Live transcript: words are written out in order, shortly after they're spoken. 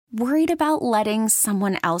Worried about letting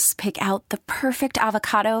someone else pick out the perfect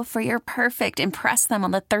avocado for your perfect impress them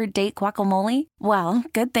on the third date guacamole? Well,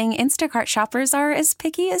 good thing Instacart shoppers are as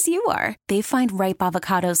picky as you are. They find ripe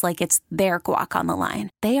avocados like it's their guac on the line.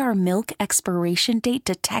 They are milk expiration date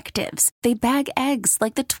detectives. They bag eggs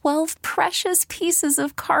like the 12 precious pieces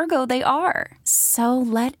of cargo they are. So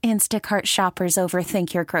let Instacart shoppers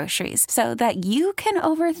overthink your groceries so that you can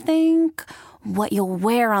overthink what you'll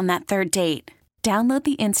wear on that third date. Download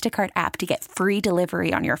the Instacart app to get free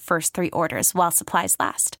delivery on your first 3 orders while supplies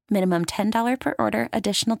last. Minimum $10 per order.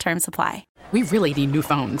 Additional terms apply. We really need new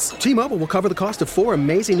phones. T-Mobile will cover the cost of 4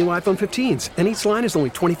 amazing new iPhone 15s, and each line is only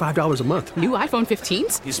 $25 a month. New iPhone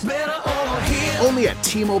 15s? It's better over here. Only at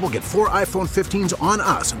T-Mobile, get 4 iPhone 15s on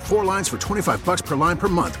us and 4 lines for $25 per line per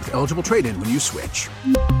month with eligible trade-in when you switch.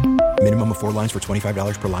 Minimum of 4 lines for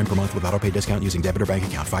 $25 per line per month with autopay discount using debit or bank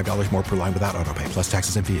account. $5 more per line without autopay, plus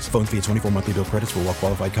taxes and fees. Phone fee at 24 monthly bill credits for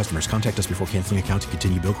well-qualified customers. Contact us before canceling account to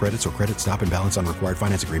continue bill credits or credit stop and balance on required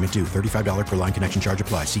finance agreement due. $35 per line connection charge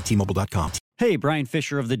applies. See T-Mobile.com. Hey, Brian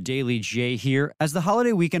Fisher of the Daily J here. As the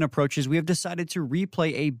holiday weekend approaches, we have decided to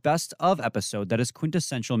replay a best-of episode that is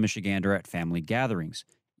quintessential Michigander at family gatherings,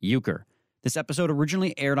 Euchre. This episode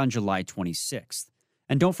originally aired on July 26th.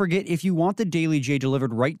 And don't forget, if you want the Daily J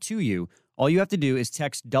delivered right to you, all you have to do is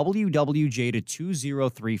text WWJ to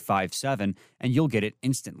 20357 and you'll get it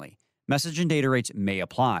instantly. Message and data rates may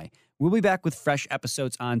apply. We'll be back with fresh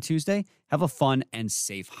episodes on Tuesday. Have a fun and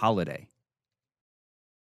safe holiday.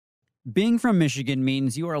 Being from Michigan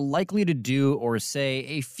means you are likely to do or say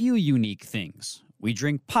a few unique things. We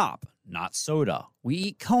drink pop, not soda. We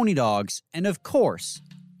eat Coney dogs, and of course,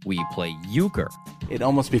 we play euchre. It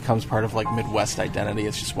almost becomes part of like Midwest identity.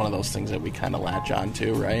 It's just one of those things that we kind of latch on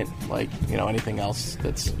to, right? Like, you know, anything else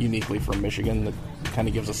that's uniquely from Michigan that kind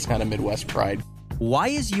of gives us kind of Midwest pride. Why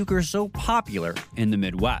is euchre so popular in the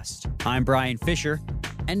Midwest? I'm Brian Fisher,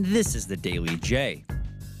 and this is the Daily J.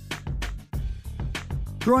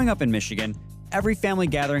 Growing up in Michigan, every family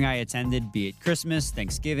gathering I attended, be it Christmas,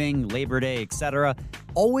 Thanksgiving, Labor Day, etc.,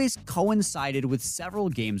 always coincided with several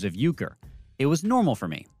games of euchre. It was normal for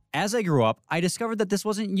me. As I grew up, I discovered that this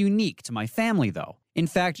wasn't unique to my family, though. In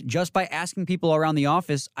fact, just by asking people around the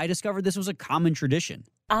office, I discovered this was a common tradition.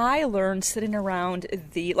 I learned sitting around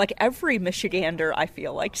like every Michigander, I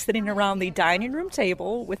feel like, sitting around the dining room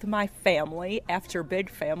table with my family after big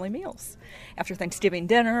family meals. After Thanksgiving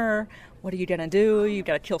dinner, what are you going to do? You've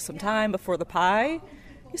got to kill some time before the pie.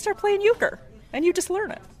 You start playing euchre, and you just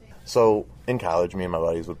learn it. So in college, me and my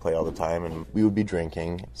buddies would play all the time, and we would be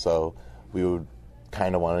drinking, so we would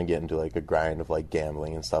kind of want to get into like a grind of like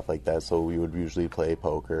gambling and stuff like that, so we would usually play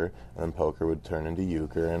poker, and then poker would turn into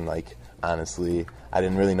euchre, and like honestly I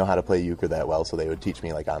didn't really know how to play euchre that well, so they would teach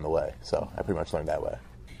me like on the way, so I pretty much learned that way.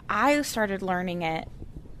 I started learning it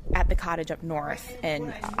at the cottage up north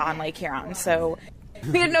on Lake Huron. So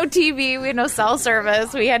we had no TV, we had no cell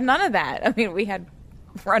service, we had none of that. I mean, we had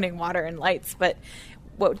running water and lights, but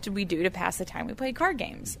what did we do to pass the time? We played card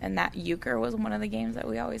games, and that euchre was one of the games that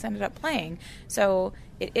we always ended up playing. So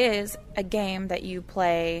it is a game that you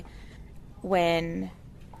play when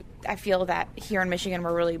I feel that here in Michigan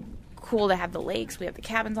we're really cool to have the lakes. We have the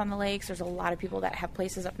cabins on the lakes. There's a lot of people that have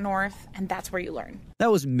places up north, and that's where you learn.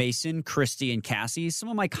 That was Mason, Christy, and Cassie, some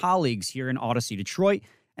of my colleagues here in Odyssey, Detroit,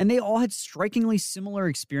 and they all had strikingly similar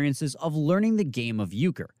experiences of learning the game of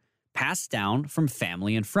euchre, passed down from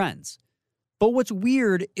family and friends. But what's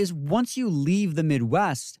weird is once you leave the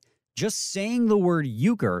Midwest, just saying the word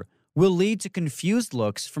euchre will lead to confused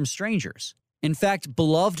looks from strangers. In fact,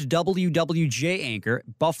 beloved WWJ anchor,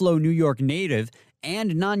 Buffalo, New York native,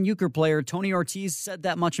 and non-euchre player Tony Ortiz said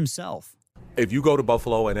that much himself. If you go to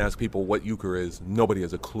Buffalo and ask people what euchre is, nobody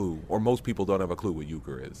has a clue, or most people don't have a clue what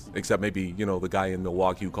euchre is, except maybe, you know, the guy in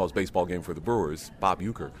Milwaukee who calls baseball game for the Brewers, Bob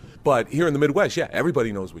Euchre. But here in the Midwest, yeah,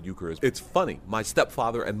 everybody knows what euchre is. It's funny. My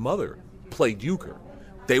stepfather and mother played euchre.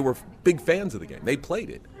 They were big fans of the game. They played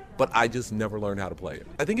it, but I just never learned how to play it.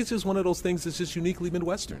 I think it's just one of those things that's just uniquely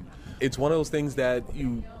Midwestern. It's one of those things that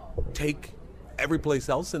you take every place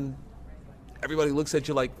else and everybody looks at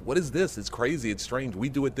you like, what is this? It's crazy. It's strange. We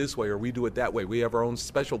do it this way or we do it that way. We have our own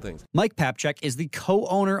special things. Mike Papchak is the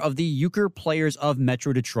co-owner of the Euchre Players of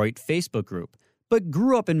Metro Detroit Facebook group, but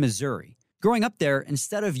grew up in Missouri. Growing up there,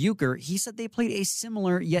 instead of euchre, he said they played a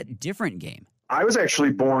similar yet different game. I was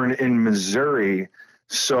actually born in Missouri,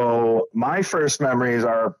 so my first memories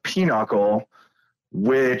are pinochle,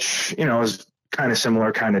 which, you know, is kind of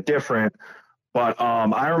similar, kind of different. But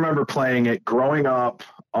I remember playing it growing up.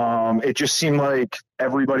 It just seemed like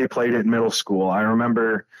everybody played it in middle school. I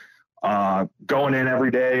remember going in every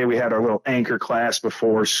day. We had our little anchor class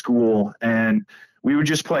before school, and we would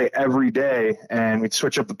just play every day, and we'd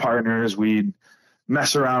switch up the partners. We'd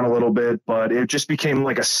mess around a little bit, but it just became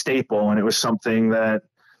like a staple. And it was something that,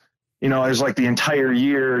 it was like the entire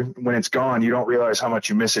year. When it's gone, you don't realize how much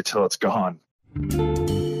you miss it till it's gone.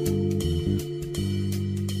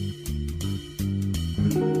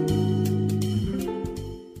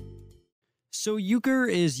 So Euchre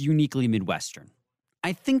is uniquely Midwestern.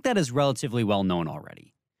 I think that is relatively well known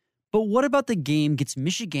already. But what about the game gets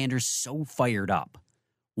Michiganders so fired up?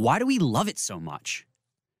 Why do we love it so much?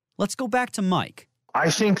 Let's go back to Mike. I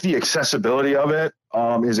think the accessibility of it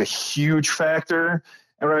is a huge factor.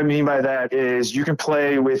 And what I mean by that is you can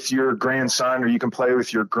play with your grandson or you can play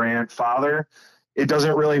with your grandfather. It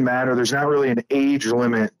doesn't really matter. There's not really an age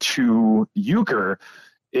limit to Euchre.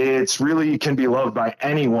 It's really can be loved by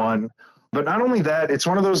anyone. But not only that, it's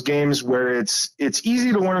one of those games where it's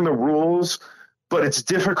easy to learn the rules, but it's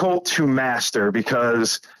difficult to master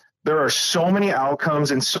because there are so many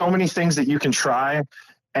outcomes and so many things that you can try,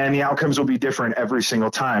 and the outcomes will be different every single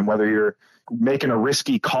time, whether you're making a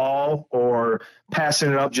risky call or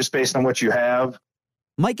passing it up just based on what you have.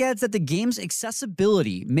 Mike adds that the game's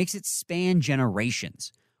accessibility makes it span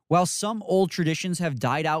generations. While some old traditions have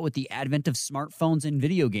died out with the advent of smartphones and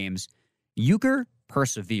video games, Euchre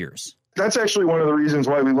perseveres. That's actually one of the reasons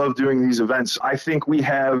why we love doing these events. I think we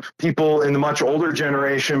have people in the much older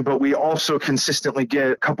generation, but we also consistently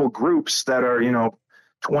get a couple groups that are,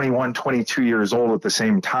 21, 22 years old at the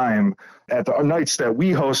same time. At the nights that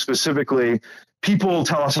we host specifically, people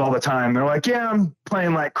tell us all the time, they're like, yeah, I'm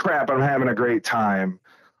playing like crap, I'm having a great time.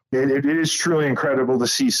 It is truly incredible to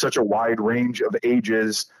see such a wide range of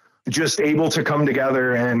ages just able to come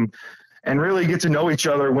together and really get to know each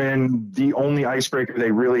other when the only icebreaker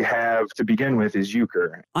they really have to begin with is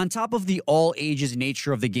Euchre. On top of the all-ages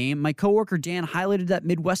nature of the game, my coworker Dan highlighted that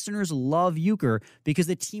Midwesterners love Euchre because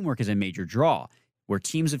the teamwork is a major draw, where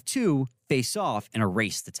teams of two face off in a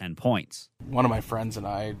race to 10 points. One of my friends and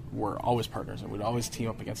I were always partners, and we'd always team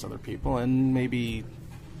up against other people and maybe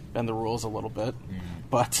bend the rules a little bit.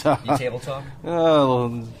 But you table talk?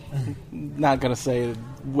 Not going to say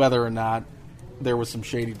whether or not there was some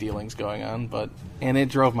shady dealings going on, and it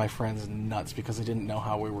drove my friends nuts because they didn't know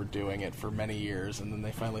how we were doing it for many years, and then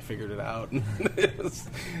they finally figured it out.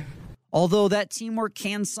 Although that teamwork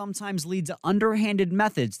can sometimes lead to underhanded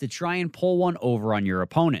methods to try and pull one over on your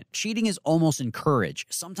opponent. Cheating is almost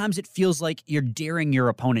encouraged. Sometimes it feels like you're daring your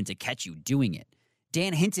opponent to catch you doing it.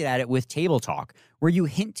 Dan hinted at it with Table Talk, where you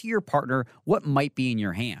hint to your partner what might be in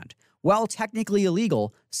your hand. While technically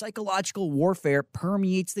illegal, psychological warfare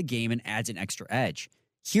permeates the game and adds an extra edge.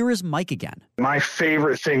 Here is Mike again. My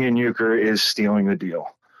favorite thing in Euchre is stealing the deal.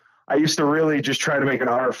 I used to really just try to make an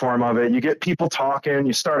art form of it. You get people talking,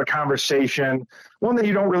 you start a conversation, one that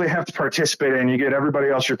you don't really have to participate in. You get everybody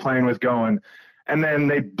else you're playing with going, and then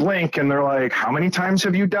they blink and they're like, how many times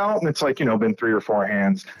have you dealt? And it's like, been 3 or 4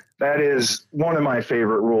 hands. That is one of my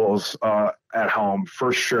favorite rules at home,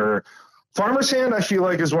 for sure. Farmer's Hand, I feel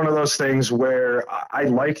like, is one of those things where I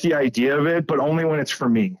like the idea of it, but only when it's for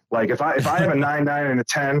me. Like if I have a 9, 9, and a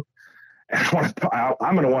 10, and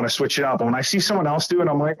I'm going to want to switch it up. But when I see someone else do it,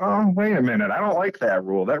 I'm like, oh, wait a minute. I don't like that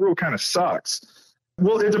rule. That rule kind of sucks.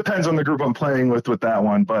 Well, it depends on the group I'm playing with that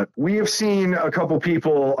one. But we have seen a couple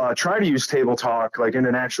people try to use Table Talk, like in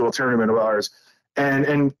an actual tournament of ours.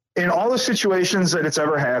 And in all the situations that it's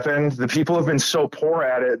ever happened, the people have been so poor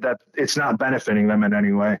at it that it's not benefiting them in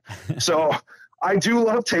any way. So I do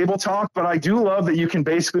love Table Talk, but I do love that you can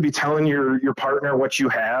basically be telling your partner what you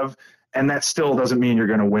have, and that still doesn't mean you're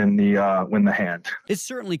going to win the hand. It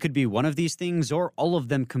certainly could be one of these things or all of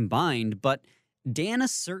them combined, but Dan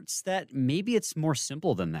asserts that maybe it's more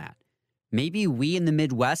simple than that. Maybe we in the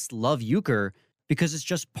Midwest love Euchre because it's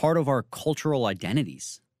just part of our cultural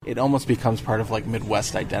identities. It almost becomes part of like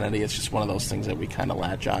Midwest identity. It's just one of those things that we kind of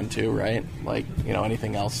latch on to, right? Like,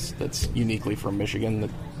 anything else that's uniquely from Michigan that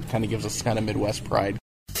kind of gives us kind of Midwest pride.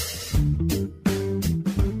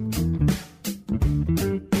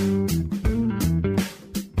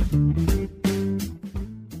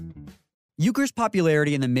 Euchre's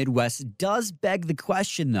popularity in the Midwest does beg the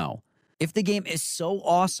question, though. If the game is so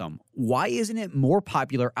awesome, why isn't it more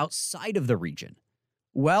popular outside of the region?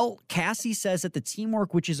 Well, Cassie says that the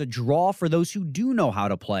teamwork, which is a draw for those who do know how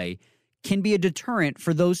to play, can be a deterrent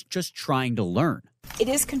for those just trying to learn. It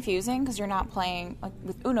is confusing because you're not playing, like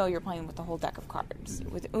with Uno, you're playing with the whole deck of cards.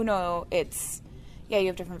 With Uno, you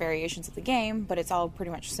have different variations of the game, but it's all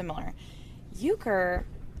pretty much similar. Euchre,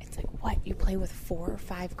 it's like, you play with 4 or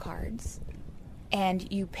 5 cards,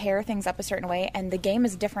 and you pair things up a certain way, and the game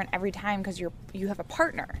is different every time because you have a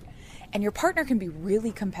partner, and your partner can be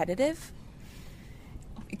really competitive.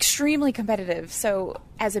 extremely competitive. So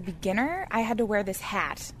as a beginner, I had to wear this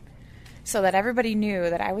hat so that everybody knew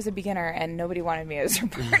that I was a beginner and nobody wanted me as their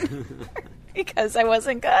partner because I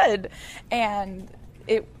wasn't good. And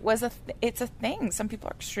it's a thing. Some people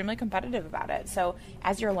are extremely competitive about it. So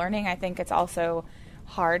as you're learning, I think it's also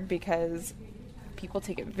hard because people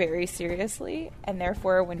take it very seriously, and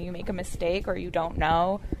therefore when you make a mistake or you don't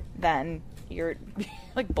know, then you're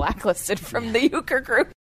like blacklisted from the Euchre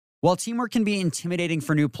group. While teamwork can be intimidating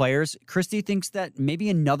for new players, Christy thinks that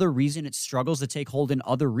maybe another reason it struggles to take hold in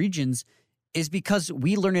other regions is because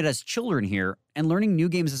we learn it as children here, and learning new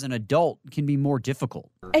games as an adult can be more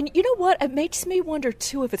difficult. And you know what? It makes me wonder,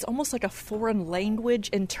 too, if it's almost like a foreign language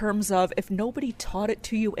in terms of if nobody taught it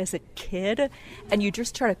to you as a kid and you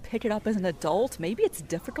just try to pick it up as an adult, maybe it's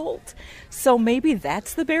difficult. So maybe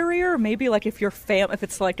that's the barrier. Maybe like if if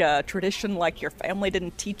it's like a tradition, like your family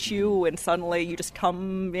didn't teach you and suddenly you just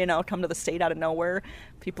come to the state out of nowhere,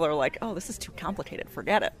 people are like, oh, this is too complicated,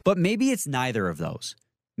 forget it. But maybe it's neither of those.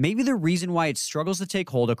 Maybe the reason why it struggles to take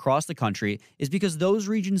hold across the country is because those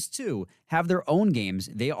regions, too, have their own games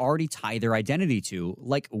they already tie their identity to,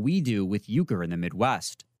 like we do with Euchre in the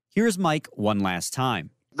Midwest. Here's Mike one last time.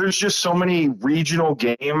 There's just so many regional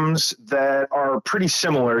games that are pretty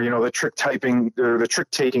similar, the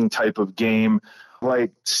trick-taking type of game,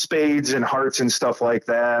 like spades and hearts and stuff like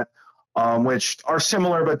that, which are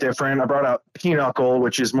similar but different. I brought out Pinochle,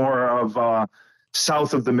 which is more of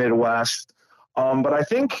south of the Midwest. But I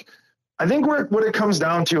think what it comes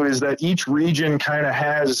down to is that each region kind of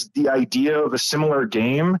has the idea of a similar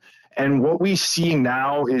game. And what we see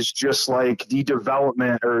now is just like the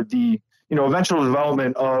development or the, eventual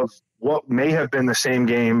development of what may have been the same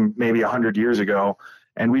game maybe 100 years ago.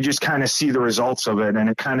 And we just kind of see the results of it. And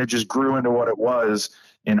it kind of just grew into what it was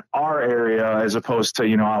in our area as opposed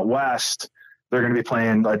to, out west. They're going to be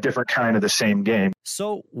playing a different kind of the same game.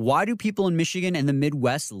 So why do people in Michigan and the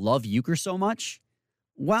Midwest love Euchre so much?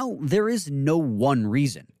 Well, there is no one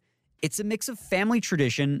reason. It's a mix of family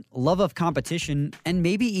tradition, love of competition, and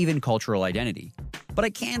maybe even cultural identity. But I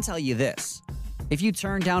can tell you this. If you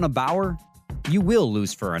turn down a Bauer, you will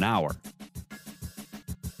lose for an hour.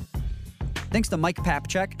 Thanks to Mike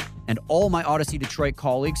Papchek and all my Odyssey Detroit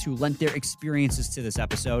colleagues who lent their experiences to this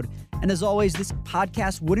episode. And as always, this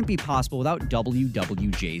podcast wouldn't be possible without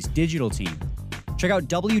WWJ's digital team. Check out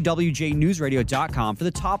WWJNewsRadio.com for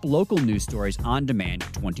the top local news stories on demand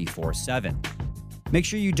 24/7. Make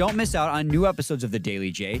sure you don't miss out on new episodes of The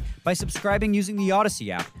Daily J by subscribing using the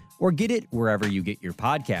Odyssey app or get it wherever you get your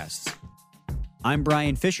podcasts. I'm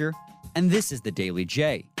Brian Fisher, and this is The Daily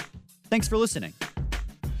J. Thanks for listening.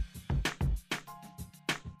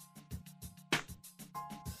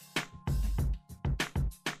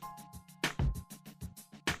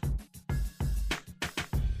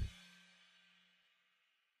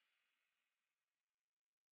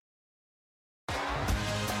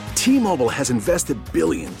 T-Mobile has invested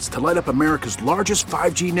billions to light up America's largest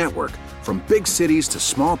 5G network, from big cities to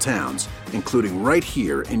small towns, including right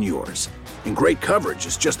here in yours. And great coverage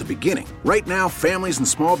is just the beginning. Right now, families and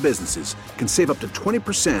small businesses can save up to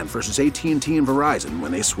 20% versus AT&T and Verizon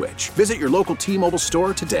when they switch. Visit your local T-Mobile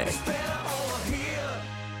store today.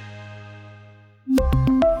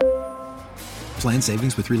 Plan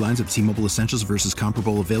savings with 3 lines of T-Mobile Essentials versus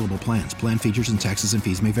comparable available plans. Plan features and taxes and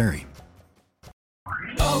fees may vary.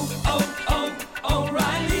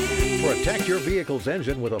 Protect your vehicle's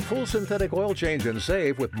engine with a full synthetic oil change and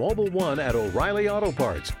save with Mobil 1 at O'Reilly Auto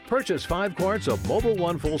Parts. Purchase 5 quarts of Mobil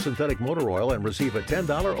 1 full synthetic motor oil and receive a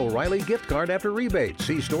 $10 O'Reilly gift card after rebate.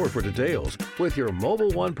 See store for details. With your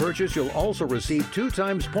Mobil 1 purchase, you'll also receive 2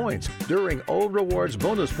 times points during O Rewards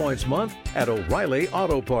Bonus Points Month at O'Reilly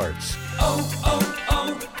Auto Parts.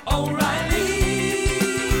 O'Reilly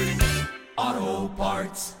Auto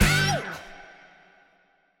Parts.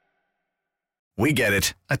 We get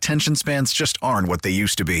it. Attention spans just aren't what they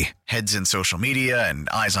used to be. Heads in social media and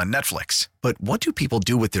eyes on Netflix. But what do people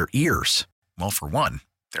do with their ears? Well, for one,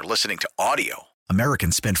 they're listening to audio.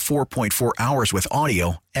 Americans spend 4.4 hours with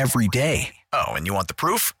audio every day. Oh, and you want the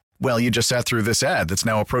proof? Well, you just sat through this ad that's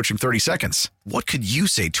now approaching 30 seconds. What could you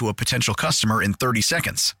say to a potential customer in 30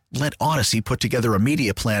 seconds? Let Odyssey put together a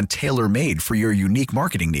media plan tailor-made for your unique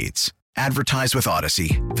marketing needs. Advertise with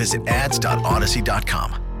Odyssey. Visit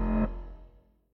ads.odyssey.com.